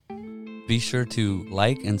Be sure to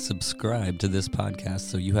like and subscribe to this podcast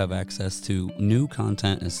so you have access to new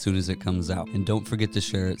content as soon as it comes out. And don't forget to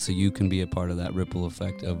share it so you can be a part of that ripple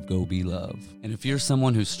effect of Go Be Love. And if you're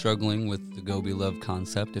someone who's struggling with the Go Be Love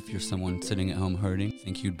concept, if you're someone sitting at home hurting,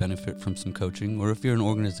 think you'd benefit from some coaching, or if you're an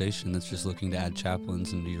organization that's just looking to add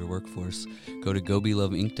chaplains into your workforce, go to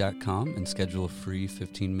gobeloveinc.com and schedule a free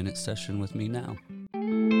 15-minute session with me now.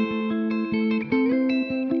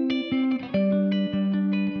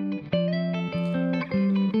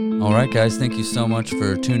 All right, guys, thank you so much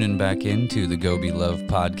for tuning back into the Go Be Love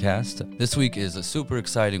podcast. This week is a super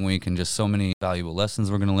exciting week and just so many valuable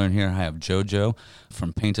lessons we're going to learn here. I have JoJo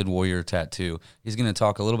from Painted Warrior Tattoo. He's going to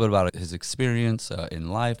talk a little bit about his experience in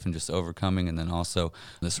life and just overcoming, and then also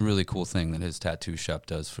this really cool thing that his tattoo shop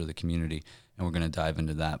does for the community. And we're going to dive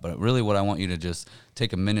into that. But really what I want you to just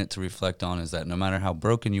take a minute to reflect on is that no matter how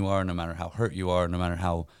broken you are, no matter how hurt you are, no matter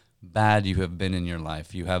how bad you have been in your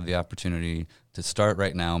life, you have the opportunity to start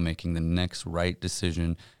right now making the next right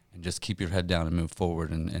decision and just keep your head down and move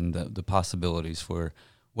forward. And the possibilities for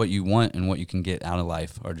what you want and what you can get out of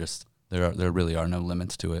life are just, there really are no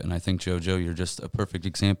limits to it. And I think, JoJo, you're just a perfect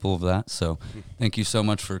example of that. So thank you so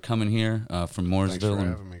much for coming here from Mooresville. Thanks for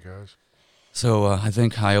having me, guys. So I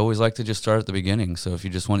think I always like to just start at the beginning. So if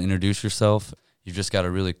you just want to introduce yourself, you've just got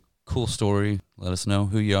a really cool story. Let us know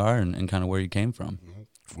who you are and kind of where you came from.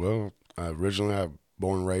 Well, originally I was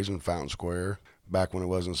born and raised in Fountain Square, back when it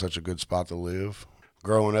wasn't such a good spot to live.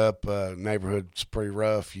 Growing up, neighborhood's pretty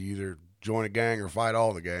rough. You either join a gang or fight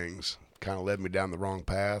all the gangs. Kind of led me down the wrong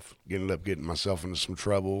path. Ended up getting myself into some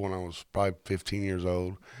trouble when I was probably 15 years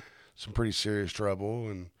old. Some pretty serious trouble,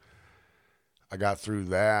 and I got through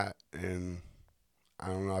that. And I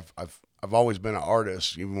don't know, I've always been an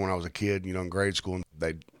artist. Even when I was a kid, in grade school,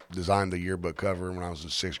 they designed the yearbook cover when I was in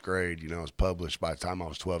 6th grade. It was published by the time I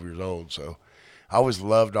was 12 years old. So I always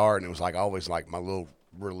loved art, and it was always my little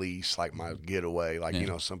release, my getaway.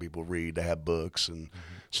 Some people read, they have books, and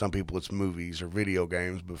some people it's movies or video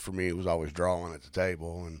games. But for me, it was always drawing at the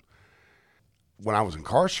table. And when I was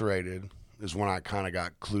incarcerated is when I kind of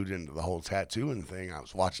got clued into the whole tattooing thing. I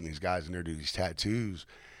was watching these guys in there do these tattoos,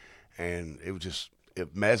 and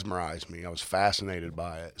it mesmerized me. I was fascinated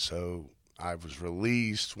by it. So I was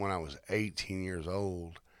released when I was 18 years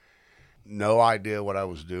old. No idea what I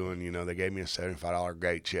was doing. They gave me a $75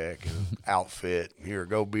 gate check and outfit. Here,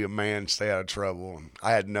 go be a man, stay out of trouble. And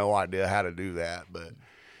I had no idea how to do that, but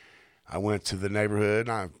I went to the neighborhood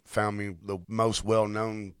and I found me the most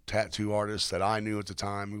well-known tattoo artist that I knew at the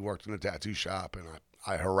time who worked in a tattoo shop, and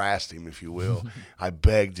I harassed him, if you will. I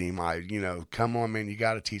begged him. Come on, man, you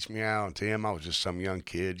got to teach me how. And to him, I was just some young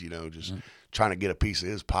kid, just trying to get a piece of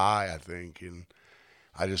his pie, I think. And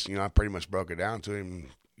I just, I pretty much broke it down to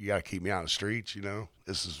him. You got to keep me out of the streets,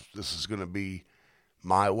 This is going to be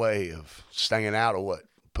my way of staying out of what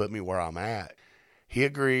put me where I'm at. He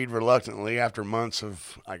agreed reluctantly after months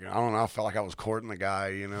of, I don't know, I felt like I was courting the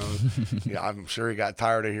guy, Yeah, I'm sure he got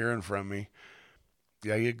tired of hearing from me.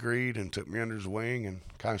 Yeah, he agreed and took me under his wing and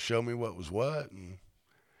kind of showed me what was what. And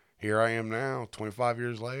here I am now, 25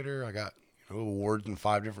 years later. I got awards in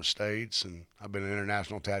 5 different states, and I've been in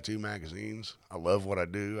international tattoo magazines. I love what I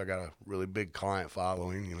do. I got a really big client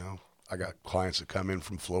following. I got clients that come in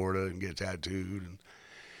from Florida and get tattooed, and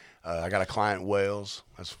I got a client in Wales.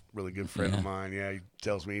 That's a really good friend of mine. Yeah, he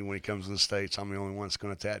tells me when he comes to the States, I'm the only one that's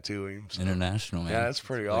going to tattoo him. So, international, man. Yeah, that's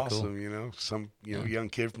pretty awesome. Cool. Some young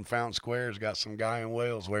kid from Fountain Square has got some guy in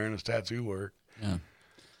Wales wearing his tattoo work. Yeah.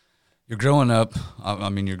 You're growing up.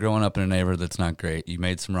 You're growing up in a neighborhood that's not great. You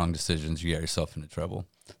made some wrong decisions. You got yourself into trouble.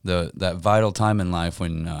 That vital time in life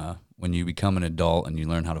when you become an adult and you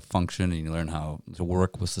learn how to function and you learn how to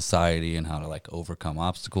work with society and how to overcome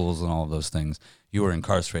obstacles and all of those things. You were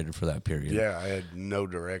incarcerated for that period. Yeah, I had no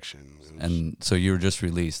direction. And so you were just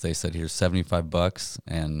released. They said, here's $75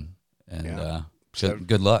 and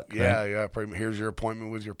good luck. Yeah, right? yeah. Here's your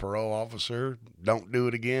appointment with your parole officer. Don't do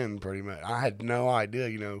it again, pretty much. I had no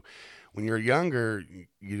idea, when you're younger,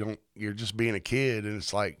 you're just being a kid. And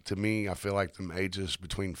it's to me, I feel like the ages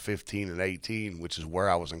between 15 and 18, which is where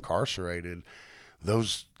I was incarcerated,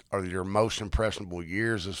 those are your most impressionable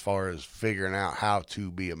years as far as figuring out how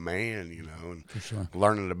to be a man, and For sure.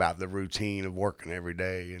 learning about the routine of working every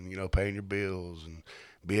day and, paying your bills and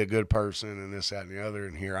be a good person and this, that, and the other.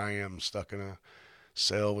 And here I am stuck in a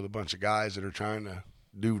cell with a bunch of guys that are trying to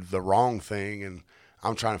do the wrong thing, and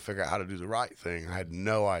I'm trying to figure out how to do the right thing. I had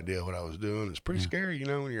no idea what I was doing. It's pretty scary,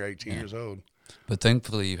 when you're 18 years old. But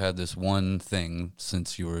thankfully you had this one thing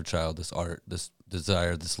since you were a child, this art, this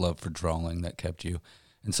desire, this love for drawing that kept you.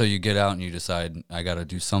 And so you get out and you decide, I got to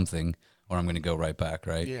do something or I'm going to go right back,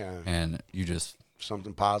 right? Yeah. And you just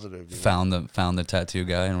something positive. Found the tattoo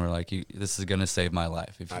guy, and we're like, this is gonna save my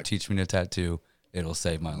life. If you teach me to tattoo, it'll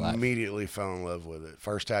save my life. Immediately fell in love with it.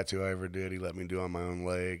 First tattoo I ever did, he let me do on my own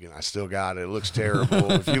leg, and I still got it. It looks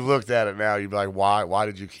terrible. If you looked at it now, you'd be like, why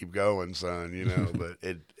did you keep going, son? But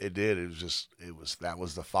it did. That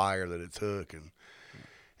was the fire that it took, and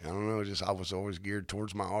I don't know, I was always geared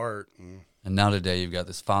towards my art. And now today you've got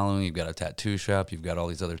this following, you've got a tattoo shop, you've got all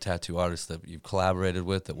these other tattoo artists that you've collaborated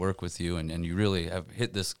with that work with you, and you really have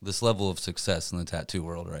hit this level of success in the tattoo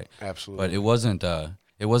world, right? Absolutely. But it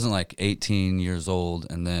wasn't like 18 years old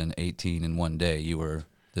and then 18 in one day you were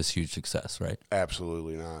this huge success, right?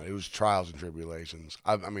 Absolutely not. It was trials and tribulations.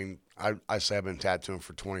 I say I've been tattooing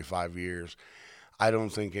for 25 years. I don't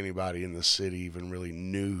think anybody in the city even really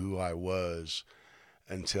knew who I was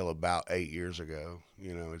until about 8 years ago.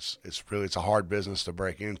 It's a hard business to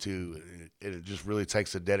break into. It just really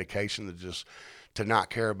takes the dedication to not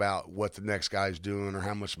care about what the next guy's doing or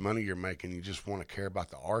how much money you're making. You just want to care about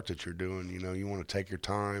the art that you're doing. You want to take your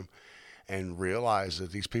time and realize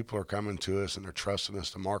that these people are coming to us and they're trusting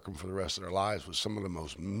us to mark them for the rest of their lives with some of the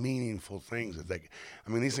most meaningful things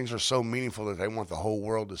these things are so meaningful that they want the whole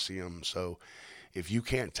world to see them. So if you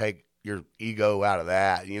can't take your ego out of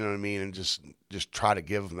that, and just try to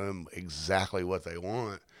give them exactly what they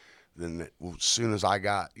want, then as soon as I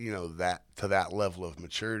got, that to that level of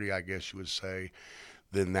maturity, I guess you would say,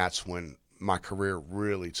 then that's when my career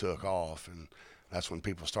really took off. And that's when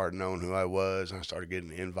people started knowing who I was, and I started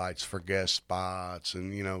getting invites for guest spots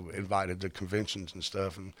and, invited to conventions and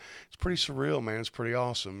stuff. And it's pretty surreal, man. It's pretty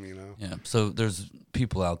awesome, Yeah. So there's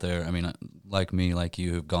people out there, like me, like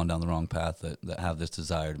you, who've gone down the wrong path that have this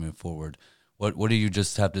desire to move forward. What do you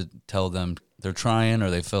just have to tell them? They're trying,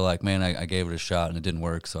 or they feel like, man, I gave it a shot and it didn't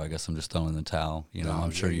work, so I guess I'm just throwing the towel. No,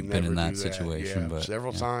 I'm sure you've been in that situation. Yeah, but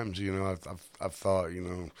several times, I've thought,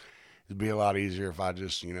 it'd be a lot easier if I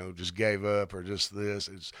just gave up or just this.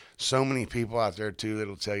 It's so many people out there too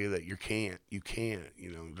that'll tell you that you can't,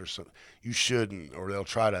 you shouldn't, or they'll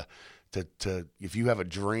try to if you have a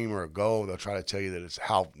dream or a goal, they'll try to tell you that it's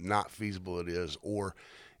how not feasible it is, or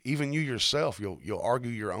even you yourself, you'll argue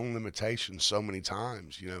your own limitations so many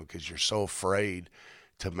times, because you're so afraid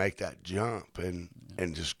to make that jump and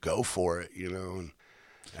just go for it, And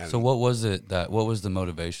so what was the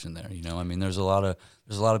motivation there? There's a lot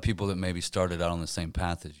of people that maybe started out on the same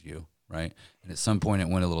path as you, right? And at some point it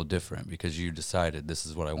went a little different because you decided this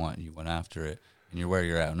is what I want. You went after it and you're where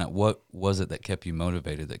you're at. Now, what was it that kept you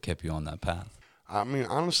motivated, that kept you on that path?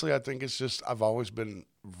 Honestly, I think it's just, I've always been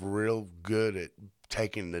real good at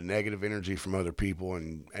taking the negative energy from other people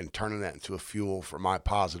and turning that into a fuel for my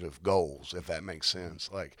positive goals, if that makes sense.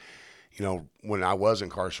 Like, when I was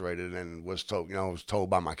incarcerated and was told, I was told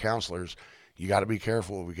by my counselors, you got to be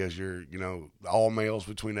careful because you're, all males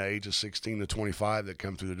between the age of 16 to 25 that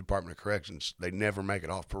come through the Department of Corrections, they never make it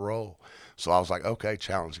off parole. So I was like, okay,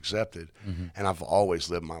 challenge accepted. Mm-hmm. And I've always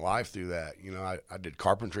lived my life through that. I did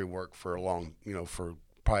carpentry work for for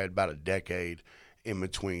probably about a decade in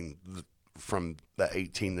between from the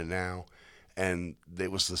 18 to now. And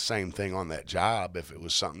it was the same thing on that job. If it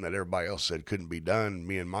was something that everybody else said couldn't be done,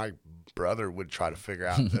 me and my brother would try to figure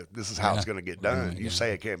out that this is how it's going to get done. You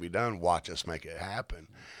say it can't be done, watch us make it happen.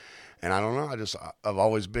 And I don't know, I've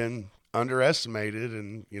always been underestimated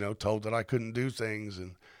and, told that I couldn't do things.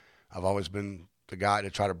 And I've always been the guy to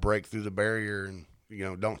try to break through the barrier and,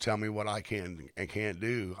 don't tell me what I can and can't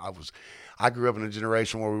do. I grew up in a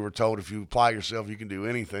generation where we were told if you apply yourself, you can do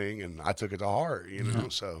anything. And I took it to heart,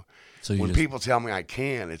 So when people tell me I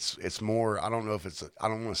can, it's more, I don't know if I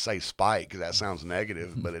don't want to say spite because that sounds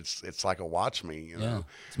negative, but it's like a watch me, Yeah,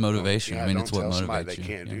 it's motivation. It's what motivates somebody they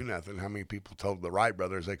can't do nothing. How many people told the Wright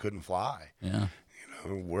brothers they couldn't fly? Yeah.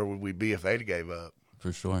 Where would we be if they'd gave up?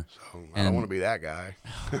 For sure. So I don't want to be that guy.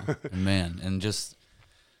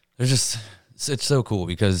 It's so cool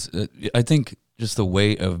because I think just the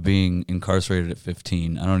weight of being incarcerated at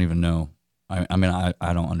 15, I don't even know. I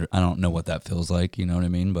don't know what that feels like, you know what I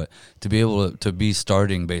mean? But to be able to be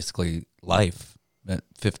starting basically life at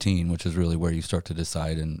 15, which is really where you start to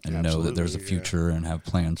decide and know that there's a future and have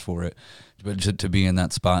plans for it. But to be in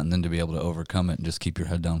that spot and then to be able to overcome it and just keep your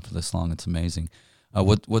head down for this long, it's amazing.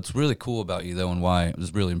 What's really cool about you, though, and why it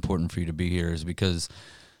was really important for you to be here is because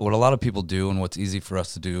what a lot of people do and what's easy for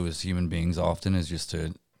us to do as human beings often is just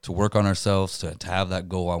to work on ourselves, to have that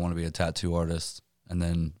goal, I want to be a tattoo artist, and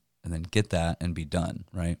then get that and be done,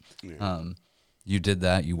 right? Yeah. You did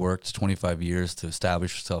that. You worked 25 years to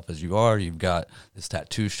establish yourself as you are. You've got this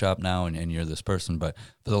tattoo shop now, and you're this person. But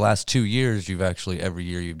for the last 2 years, you've actually, every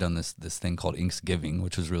year, you've done this thing called Inksgiving,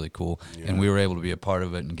 which was really cool. Yeah. And we were able to be a part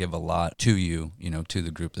of it and give a lot to you, to the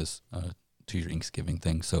group this to your Inksgiving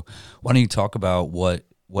thing. So why don't you talk about what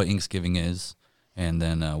Inksgiving is, and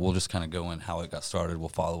then we'll just kind of go in how it got started. We'll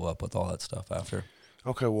follow up with all that stuff after.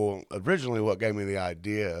 Okay, well, originally what gave me the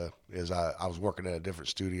idea is I was working at a different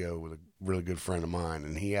studio with a really good friend of mine,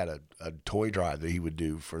 and he had a toy drive that he would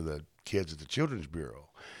do for the kids at the Children's Bureau.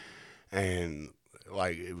 And,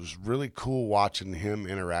 like, it was really cool watching him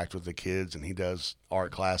interact with the kids, and he does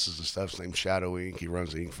art classes and stuff. His name's Shadow Ink. He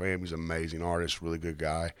runs the Ink Fam. He's an amazing artist, really good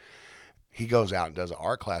guy. He goes out and does an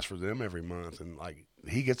art class for them every month, and, like,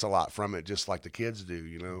 he gets a lot from it just like the kids do,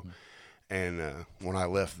 you know. Mm-hmm. And when I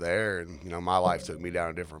left there, and, you know, my life took me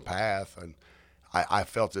down a different path, and I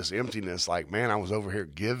felt this emptiness, like, man, I was over here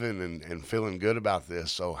giving and feeling good about this.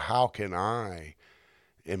 So how can I,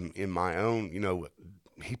 in my own, you know,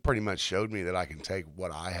 he pretty much showed me that I can take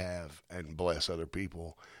what I have and bless other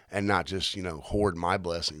people and not just, you know, hoard my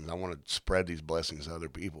blessings. I want to spread these blessings to other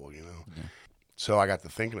people, you know. Yeah. So I got to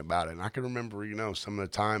thinking about it, and I can remember, you know, some of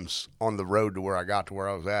the times on the road to where I got to where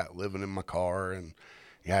I was at, living in my car and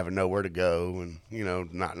having nowhere to go, and, you know,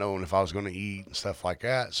 not knowing if I was going to eat and stuff like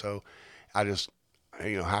that. So I just,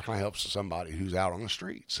 you know, how can I help somebody who's out on the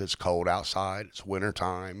streets? It's cold outside. It's winter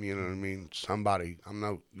time. You know what I mean?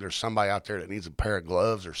 There's somebody out there that needs a pair of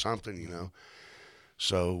gloves or something, you know.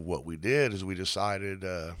 So what we did is we decided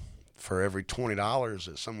for every $20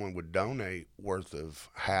 that someone would donate worth of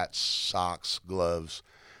hats, socks, gloves,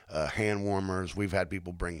 hand warmers. We've had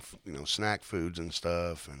people bring, you know, snack foods and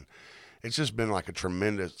stuff, and it's just been like a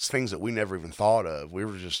tremendous things that we never even thought of. We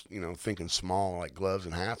were just, you know, thinking small, like gloves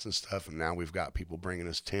and hats and stuff. And now we've got people bringing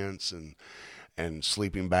us tents and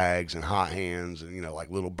sleeping bags and hot hands and, you know,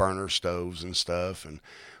 like little burner stoves and stuff. And,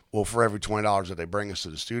 well, for every $20 that they bring us to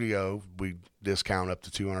the studio, we discount up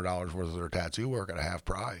to $200 worth of their tattoo work at a half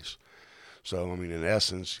price. So, I mean, in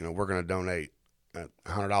essence, you know, we're going to donate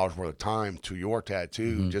 $100 worth of time to your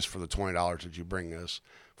tattoo just for the $20 that you bring us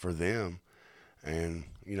for them. And,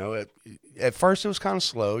 you know, at first it was kind of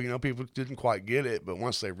slow. You know, people didn't quite get it. But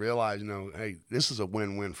once they realized, you know, hey, this is a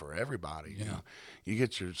win-win for everybody. Yeah. You know, you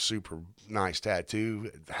get your super nice tattoo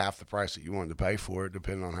at half the price that you wanted to pay for it,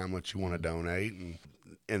 depending on how much you want to donate. And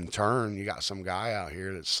in turn, you got some guy out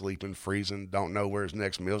here that's sleeping, freezing, don't know where his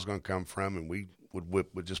next meal's going to come from. And we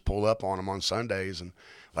would just pull up on him on Sundays. And,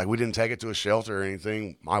 like, we didn't take it to a shelter or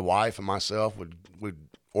anything. My wife and myself would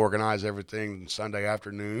organize everything Sunday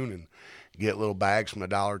afternoon and get little bags from the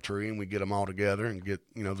Dollar Tree, and we get them all together and get,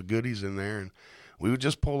 you know, the goodies in there. And we would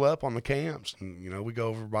just pull up on the camps, and, you know, we go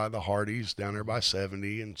over by the Hardee's down there by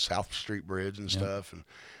 70 and South Street Bridge and stuff. And,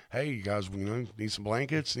 hey, you guys, you know, need some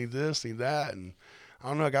blankets, need this, need that. And I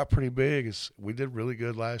don't know, it got pretty big. We did really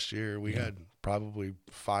good last year. We had probably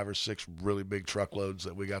 5 or 6 really big truckloads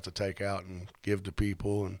that we got to take out and give to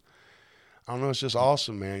people. And I don't know, it's just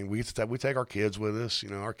awesome, man. We take our kids with us. You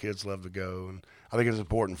know, our kids love to go, and I think it's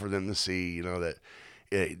important for them to see, you know,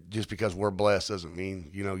 that just because we're blessed doesn't mean,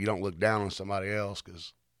 you know, you don't look down on somebody else.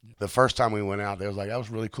 Because the first time we went out, they was like, that was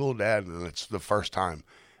really cool, Dad. And it's the first time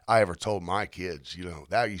I ever told my kids, you know,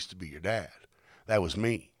 that used to be your dad. That was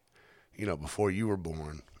me. You know, before you were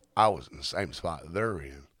born, I was in the same spot that they're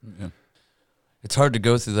in. Yeah. It's hard to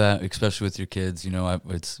go through that, especially with your kids. You know,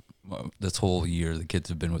 it's this whole year the kids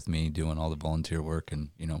have been with me doing all the volunteer work, and,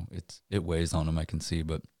 you know, it weighs on them, I can see.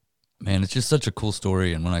 But, man, it's just such a cool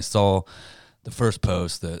story. And when I saw the first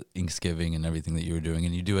post, the Inksgiving and everything that you were doing,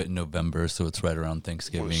 and you do it in November, so it's right around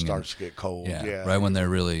Thanksgiving. When it starts to get cold. Yeah. Right when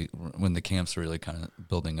when the camps are really kind of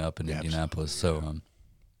building up in Indianapolis. So,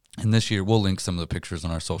 and this year we'll link some of the pictures on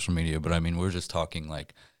our social media, but I mean, we're just talking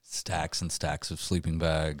like stacks and stacks of sleeping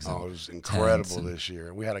bags. Oh, it was incredible this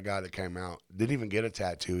year. We had a guy that came out, didn't even get a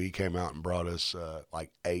tattoo. He came out and brought us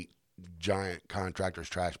like 8 giant contractor's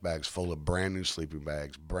trash bags full of brand new sleeping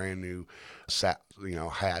bags, brand new, you know,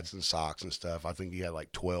 hats and socks and stuff. I think he had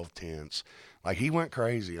like 12 tents. Like, he went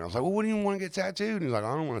crazy. And I was like, well, what do you want to get tattooed? And he's like,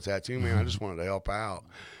 I don't want a tattoo, man. I just wanted to help out.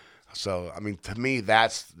 So, I mean, to me,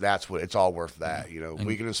 that's what it's all worth. That, you know,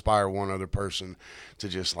 we can inspire one other person to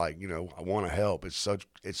just, like, you know, I want to help. It's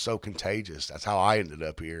so contagious. That's how I ended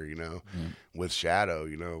up here, you know, with Shadow.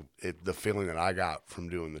 You know, the feeling that I got from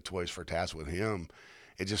doing the Toys for Tats with him,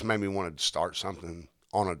 it just made me want to start something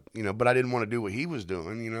on a, you know, but I didn't want to do what he was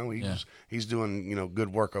doing. You know, he's doing, you know,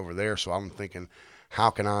 good work over there. So I'm thinking, how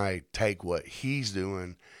can I take what he's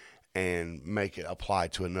doing and make it apply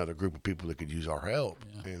to another group of people that could use our help?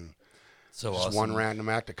 And so just awesome. One random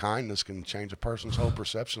act of kindness can change a person's whole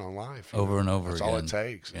perception on life. Over and over That's again. all it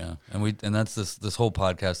takes. Yeah. And that's this whole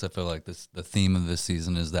podcast. I feel like the theme of this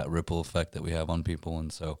season is that ripple effect that we have on people.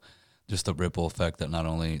 And so just the ripple effect that not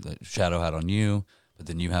only that Shadow had on you, but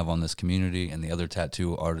then you have on this community and the other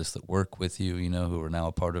tattoo artists that work with you, you know, who are now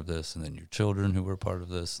a part of this, and then your children who are a part of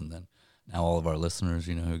this, and then now all of our listeners,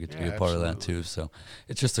 you know, who get to be a part of that too. So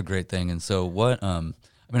it's just a great thing. And so what, I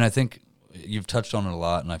mean, I think you've touched on it a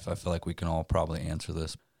lot, and I feel like we can all probably answer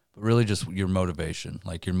this, but really just your motivation.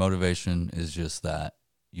 Like your motivation is just that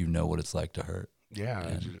you know what it's like to hurt.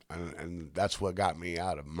 Yeah, and that's what got me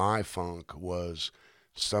out of my funk was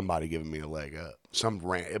somebody giving me a leg up. I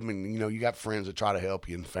mean, you know, you got friends that try to help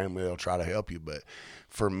you and family that'll try to help you, but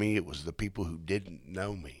for me, it was the people who didn't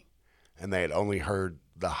know me, and they had only heard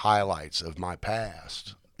the highlights of my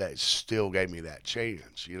past that still gave me that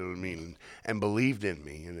chance, you know what I mean, and believed in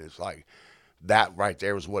me. And it's like that right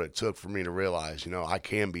there was what it took for me to realize, you know, I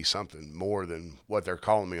can be something more than what they're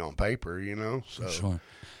calling me on paper, you know. So. For sure.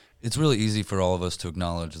 It's really easy for all of us to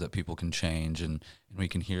acknowledge that people can change, and we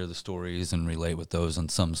can hear the stories and relate with those in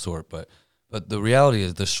some sort. But the reality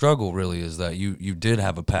is, the struggle really is that you did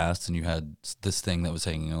have a past, and you had this thing that was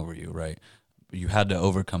hanging over you, right? You had to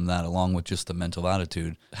overcome that, along with just the mental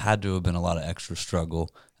attitude. It had to have been a lot of extra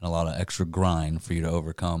struggle and a lot of extra grind for you to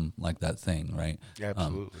overcome like that thing, right? Yeah,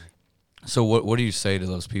 absolutely. So what do you say to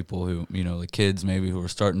those people who, you know, the kids maybe who are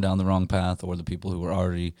starting down the wrong path, or the people who are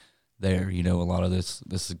already there? You know, a lot of this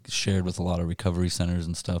is shared with a lot of recovery centers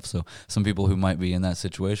and stuff. So some people who might be in that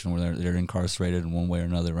situation where they're incarcerated in one way or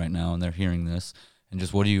another right now, and they're hearing this, and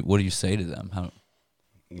just what do you say to them?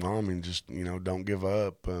 Well, I mean, just, you know, don't give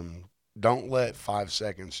up. Don't let 5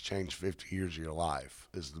 seconds change 50 years of your life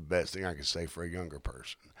is the best thing I can say for a younger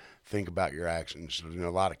person. Think about your actions. You know,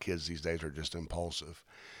 a lot of kids these days are just impulsive,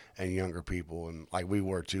 and younger people, and like we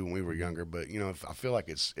were too when we were younger. But, you know, I feel like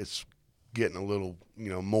it's getting a little, you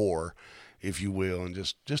know, more, if you will, and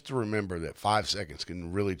just to remember that 5 seconds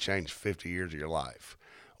can really change 50 years of your life,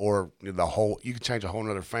 or you can change a whole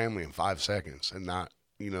nother family in 5 seconds and not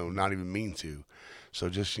even mean to. So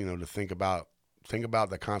just, you know, to think about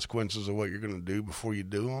the consequences of what you're going to do before you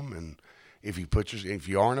do them. And if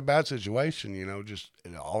you are in a bad situation, you know, just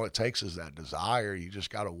all it takes is that desire. You just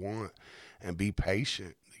got to want and be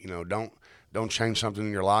patient. You know, don't change something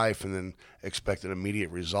in your life and then expect an immediate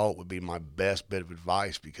result would be my best bit of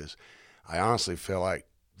advice, because I honestly feel like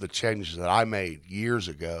the changes that I made years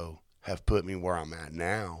ago have put me where I'm at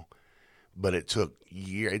now. But it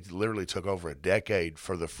literally took over a decade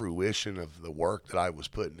for the fruition of the work that I was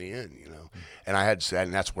putting in, you know. And I had said,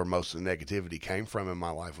 and that's where most of the negativity came from in my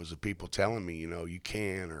life, was the people telling me, you know, you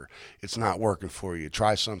can, or it's not working for you,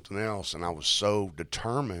 try something else. And I was so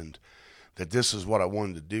determined that this is what I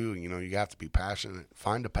wanted to do. You know, you have to be passionate,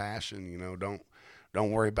 find a passion, you know, don't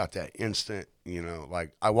worry about that instant, you know.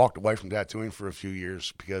 Like I walked away from tattooing for a few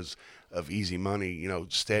years because of easy money, you know,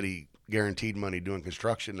 steady, guaranteed money doing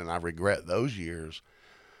construction. And I regret those years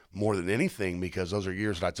more than anything, because those are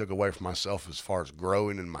years that I took away from myself as far as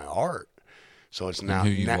growing in my art. So it's now, who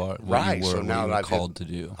you are, right. So now that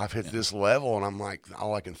I've hit this level, and I'm like,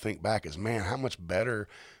 all I can think back is, man, how much better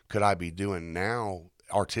could I be doing now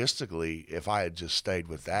artistically if I had just stayed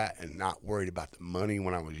with that and not worried about the money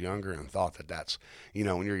when I was younger, and thought that that's, you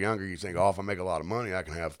know, when you're younger, you think, oh, if I make a lot of money, I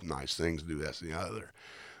can have nice things, do this and the other.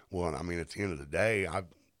 Well, I mean, at the end of the day,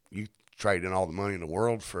 you trade in all the money in the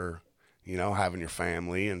world for, you know, having your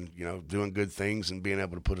family and, you know, doing good things and being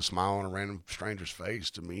able to put a smile on a random stranger's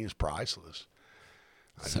face, to me, is priceless.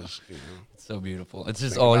 It's so beautiful. It's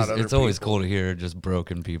just always cool to hear just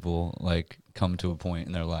broken people like come to a point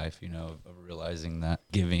in their life, you know, of realizing that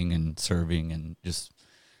giving and serving and just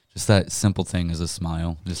that simple thing is a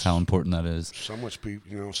smile, just how important that is. So much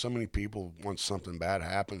people, you know, so many people, once something bad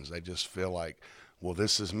happens, they just feel like, well,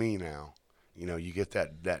 this is me now. You know, you get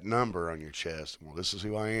that number on your chest. Well, this is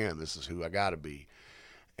who I am. This is who I got to be.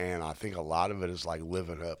 And I think a lot of it is like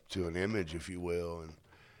living up to an image, if you will. And,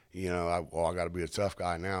 you know, I got to be a tough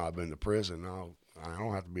guy now. I've been to prison. No, I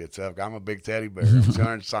don't have to be a tough guy. I'm a big teddy bear. I'm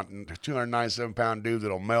 297-pound dude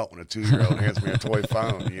that'll melt when a 2-year-old hands me a toy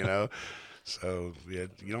phone, you know. So yeah,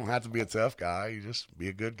 you don't have to be a tough guy. You just be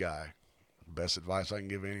a good guy. Best advice I can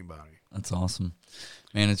give anybody. That's awesome,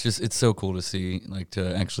 man. It's so cool to see, like,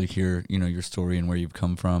 to actually hear, you know, your story and where you've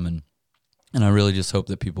come from, and I really just hope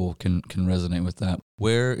that people can resonate with that.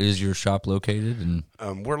 Where is your shop located? And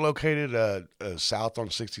we're located south on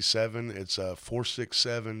 67. It's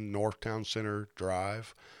 467 Northtown Center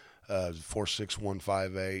Drive,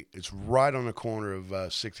 46158. It's right on the corner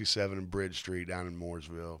of 67 and Bridge Street down in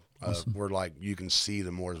Mooresville. Awesome. We're like, you can see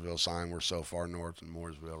the Mooresville sign. We're so far north in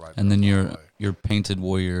Mooresville, right? And then your Painted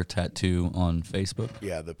Warrior tattoo on Facebook.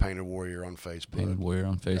 Yeah, the Painted Warrior on Facebook. Painted Warrior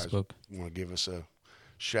on Facebook. Want to give us a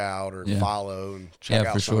shout or follow and check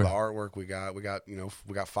out some of the artwork we got. We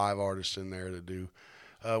got 5 artists in there that do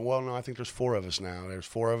Well, no, I think there's 4 of us now. There's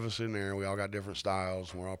 4 of us in there. We all got different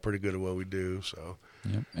styles, and we're all pretty good at what we do. So,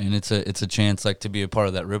 Yep. And it's a chance like to be a part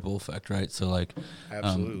of that ripple effect, right? So like,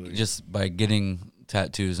 absolutely, just by getting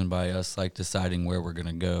tattoos and by us like deciding where we're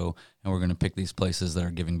gonna go and we're gonna pick these places that are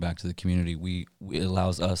giving back to the community, it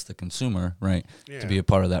allows us, the consumer, right, to be a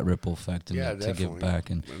part of that ripple effect and to give back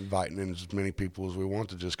and inviting in as many people as we want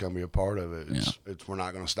to just come be a part of it. It's we're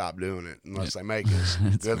not going to stop doing it unless they make us.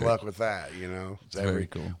 Good luck with that. You know, it's very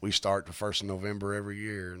cool. We start the 1st of November every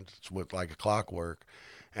year, and it's with like a clockwork.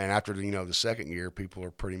 And after the second year, people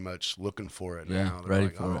are pretty much looking for it now. They're ready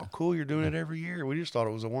like, for it. Cool, you're doing it every year. We just thought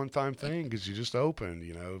it was a one-time thing because you just opened,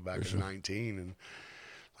 back in 19, and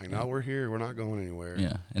like, no, we're here. We're not going anywhere.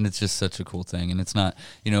 Yeah, and it's just such a cool thing. And it's not,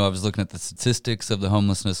 I was looking at the statistics of the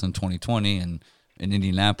homelessness in 2020, and in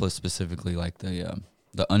Indianapolis specifically, like the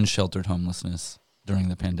unsheltered homelessness during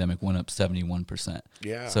the pandemic went up 71%.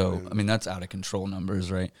 Yeah. So, that's out of control numbers,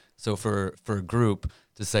 right? So for a group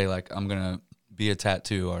to say, like, I'm going to be a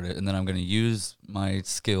tattoo artist, and then I'm going to use my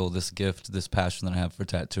skill, this gift, this passion that I have for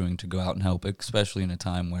tattooing to go out and help, especially in a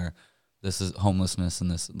time where this is homelessness and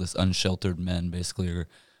this unsheltered men basically are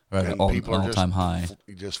at an all-time high.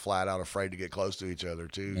 Just flat out afraid to get close to each other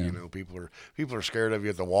too. Yeah. People are scared of you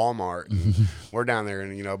at the Walmart. And we're down there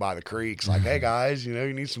and by the creeks, like, hey guys, you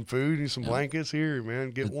need some food, you need some blankets here,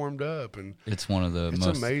 man. Get warmed up. And it's one of the it's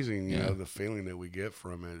amazing, the feeling that we get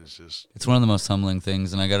from it. It's one of the most humbling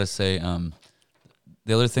things. And I got to say,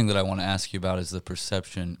 the other thing that I want to ask you about is the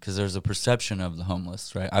perception, because there's a perception of the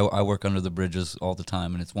homeless, right? I work under the bridges all the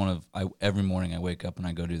time, and it's every morning I wake up and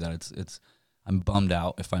I go do that. I'm bummed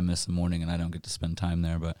out if I miss a morning and I don't get to spend time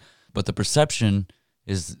there. But the perception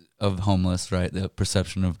is of homeless, right? The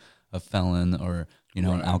perception of a felon or an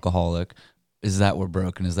alcoholic is that we're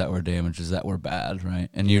broken, is that we're damaged, is that we're bad, right?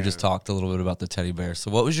 And you just talked a little bit about the teddy bear. So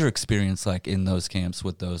what was your experience like in those camps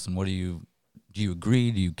with those, and what do you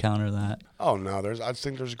agree? Do you counter that? Oh no, I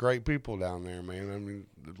think there's great people down there, man.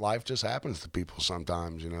 Life just happens to people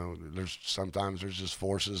sometimes. Sometimes there's just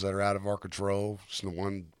forces that are out of our control. Just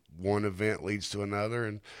one event leads to another,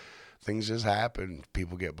 and things just happen.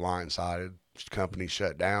 People get blindsided. Companies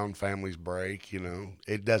shut down. Families break.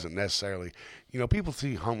 It doesn't necessarily. People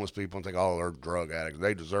see homeless people and think, oh, they're drug addicts.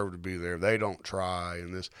 They deserve to be there. They don't try.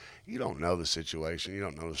 And this, you don't know the situation. You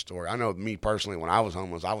don't know the story. I know me personally, when I was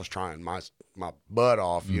homeless, I was trying my butt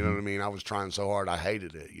off. You know what I mean? I was trying so hard, I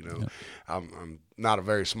hated it. I'm not a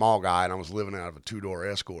very small guy, and I was living out of a 2-door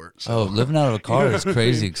Escort. So. Living out of a car is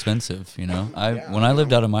crazy expensive. When I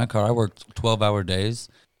lived out of my car, I worked 12-hour days.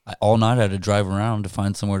 All night I had to drive around to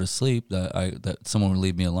find somewhere to sleep that someone would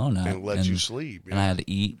leave me alone at. And let you sleep. And I had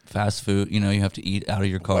to eat fast food. You have to eat out of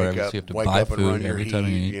your car. So you have to buy food every time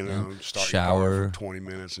you eat. Start shower your car for 20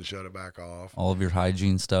 minutes and shut it back off. All of your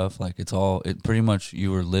hygiene stuff. Like it pretty much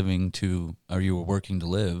you were working to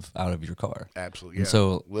live out of your car. Absolutely. And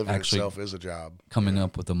so living itself is a job. Coming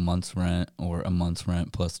up with a month's rent or a month's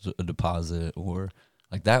rent plus a deposit or...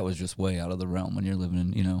 Like, that was just way out of the realm when you're living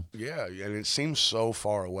in, Yeah, and it seems so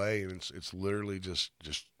far away, and it's literally just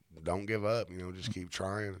don't give up, just keep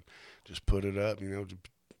trying, just put it up, just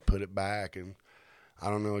put it back, and I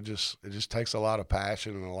don't know, it just takes a lot of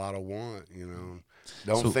passion and a lot of want,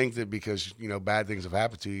 Don't think that because, bad things have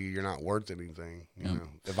happened to you, you're not worth anything,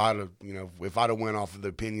 If I'd have went off of the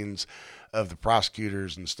opinions of the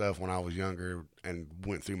prosecutors and stuff when I was younger and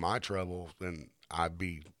went through my trouble, then I'd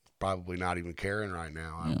be probably not even caring right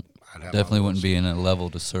now. I'd have definitely wouldn't be in a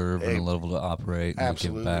level to serve and a level to operate and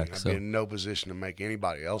absolutely. Give back. I'd be in no position to make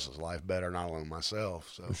anybody else's life better, not alone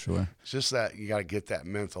myself. So for sure. It's just that you got to get that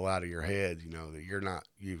mental out of your head, that you're not,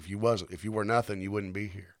 if you were nothing, you wouldn't be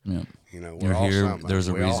here. Yeah. We're you're all here. something. There's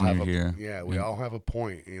a reason you're here. Yeah. We all have a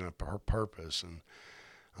point, a purpose. And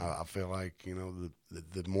I feel like,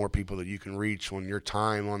 the more people that you can reach when your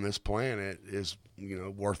time on this planet is,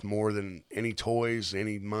 worth more than any toys,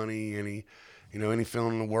 any money, any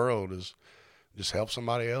feeling in the world is just help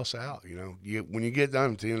somebody else out. When you get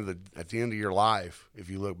done at the end of your life, if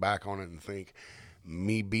you look back on it and think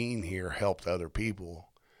me being here helped other people,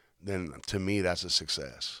 then to me, that's a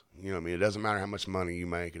success. It doesn't matter how much money you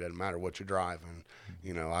make. It doesn't matter what you're driving.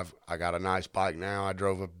 I got a nice bike now. I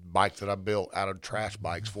drove a bike that I built out of trash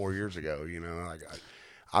bikes 4 years ago.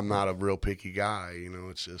 I'm not a real picky guy.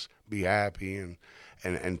 It's just be happy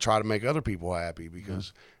and try to make other people happy,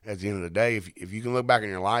 because at the end of the day, if you can look back in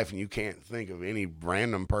your life and you can't think of any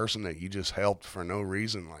random person that you just helped for no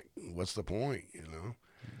reason, like, what's the point,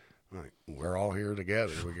 Like, we're all here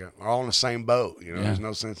together. We're all in the same boat, There's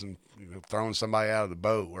no sense in throwing somebody out of the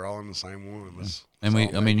boat. We're all in the same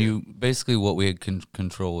one. You basically what we can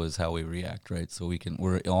control is how we react, right? So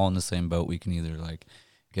we're all in the same boat. We can either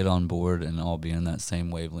get on board and all be in that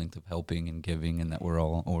same wavelength of helping and giving, and that we're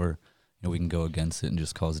all, or we can go against it and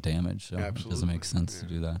just cause damage. So Absolutely. It doesn't make sense to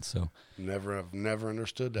do that. So I've never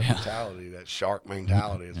understood that mentality, that shark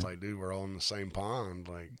mentality. It's like, dude, we're all in the same pond.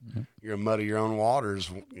 Like, you're gonna muddy your own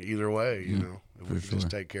waters either way. You know, if we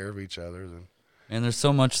just take care of each other, then. And there's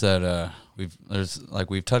so much that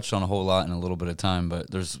we've touched on a whole lot in a little bit of time,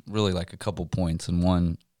 but there's really like a couple points. And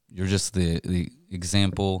one, you're just the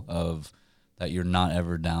example of that you're not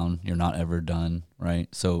ever down, you're not ever done, right?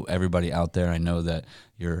 So everybody out there, I know that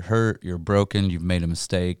you're hurt, you're broken, you've made a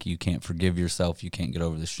mistake, you can't forgive yourself, you can't get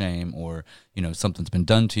over the shame, or, something's been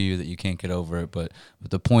done to you that you can't get over it. But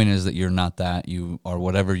the point is that you're not that. You are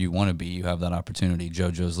whatever you want to be. You have that opportunity.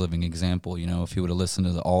 JoJo's living example. If he would have listened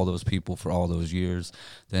to all those people for all those years,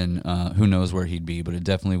 then who knows where he'd be. But it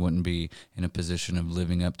definitely wouldn't be in a position of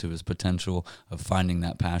living up to his potential, of finding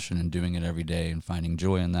that passion and doing it every day and finding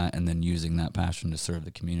joy in that, and then using that passion to serve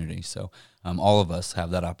the community. So all of us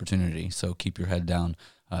have that opportunity. So keep your head down,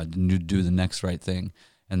 do the next right thing.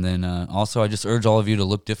 And then also I just urge all of you to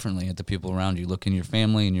look differently at the people around you. Look in your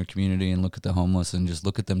family and your community and look at the homeless and just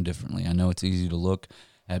look at them differently. I know it's easy to look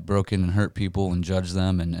at broken and hurt people and judge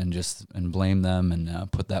them and blame them and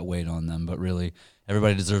put that weight on them. But really,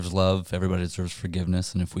 everybody deserves love. Everybody deserves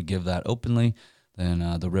forgiveness. And if we give that openly, then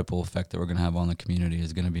the ripple effect that we're going to have on the community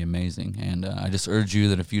is going to be amazing. And I just urge you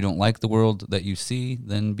that if you don't like the world that you see,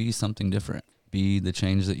 then be something different. Be the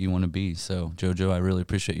change that you want to be. So, JoJo, I really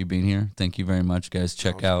appreciate you being here. Thank you very much, guys.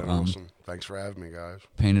 Check out awesome. Thanks for having me, guys.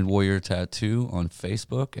 Painted Warrior Tattoo on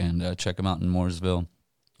Facebook, and check them out in Mooresville.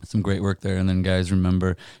 Some great work there. And then, guys,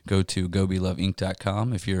 remember, go to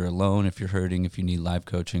GoBeLoveInc.com. If you're alone, if you're hurting, if you need live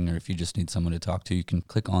coaching, or if you just need someone to talk to, you can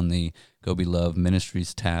click on the Go Be Love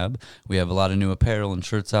Ministries tab. We have a lot of new apparel and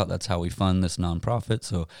shirts out. That's how we fund this nonprofit.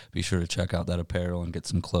 So be sure to check out that apparel and get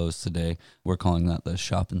some clothes today. We're calling that the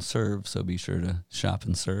Shop and Serve. So be sure to shop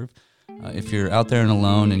and serve. If you're out there and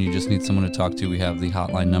alone and you just need someone to talk to, we have the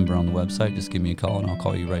hotline number on the website. Just give me a call and I'll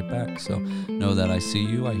call you right back. So know that I see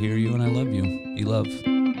you, I hear you, and I love you. Be loved.